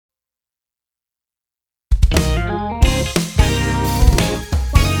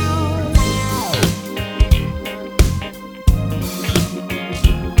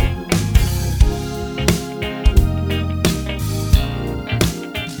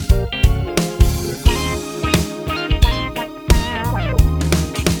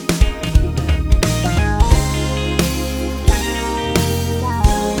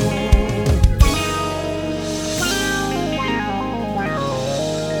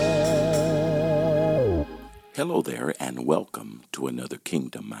Hello there, and welcome to another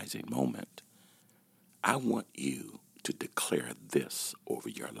Kingdomizing moment. I want you to declare this over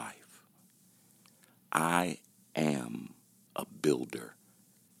your life. I am a builder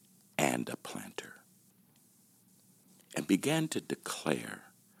and a planter. And begin to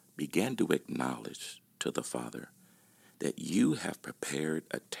acknowledge to the Father that you have prepared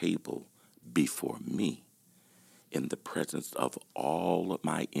a table before me in the presence of all of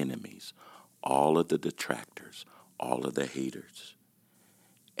my enemies, all of the detractors, all of the haters,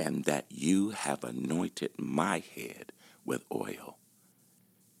 and that you have anointed my head with oil,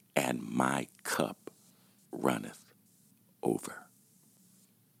 and my cup runneth over.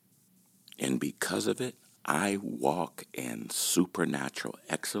 And because of it, I walk in supernatural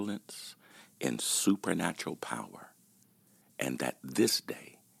excellence, in supernatural power, and that this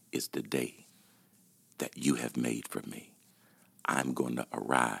day is the day that you have made for me. I'm going to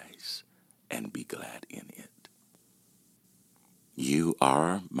arise and be glad in it. You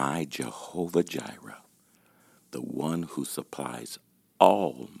are my Jehovah Jireh, the one who supplies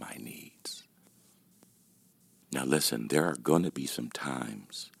all my needs. Now listen, there are going to be some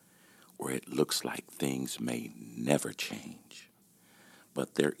times where it looks like things may never change.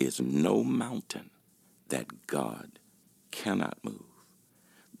 But there is no mountain that God cannot move.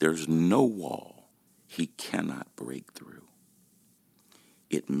 There's no wall he cannot break through.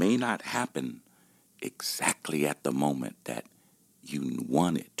 It may not happen exactly at the moment that you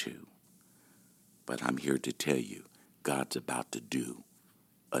want it to, but I'm here to tell you, God's about to do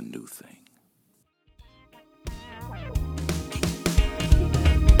a new thing.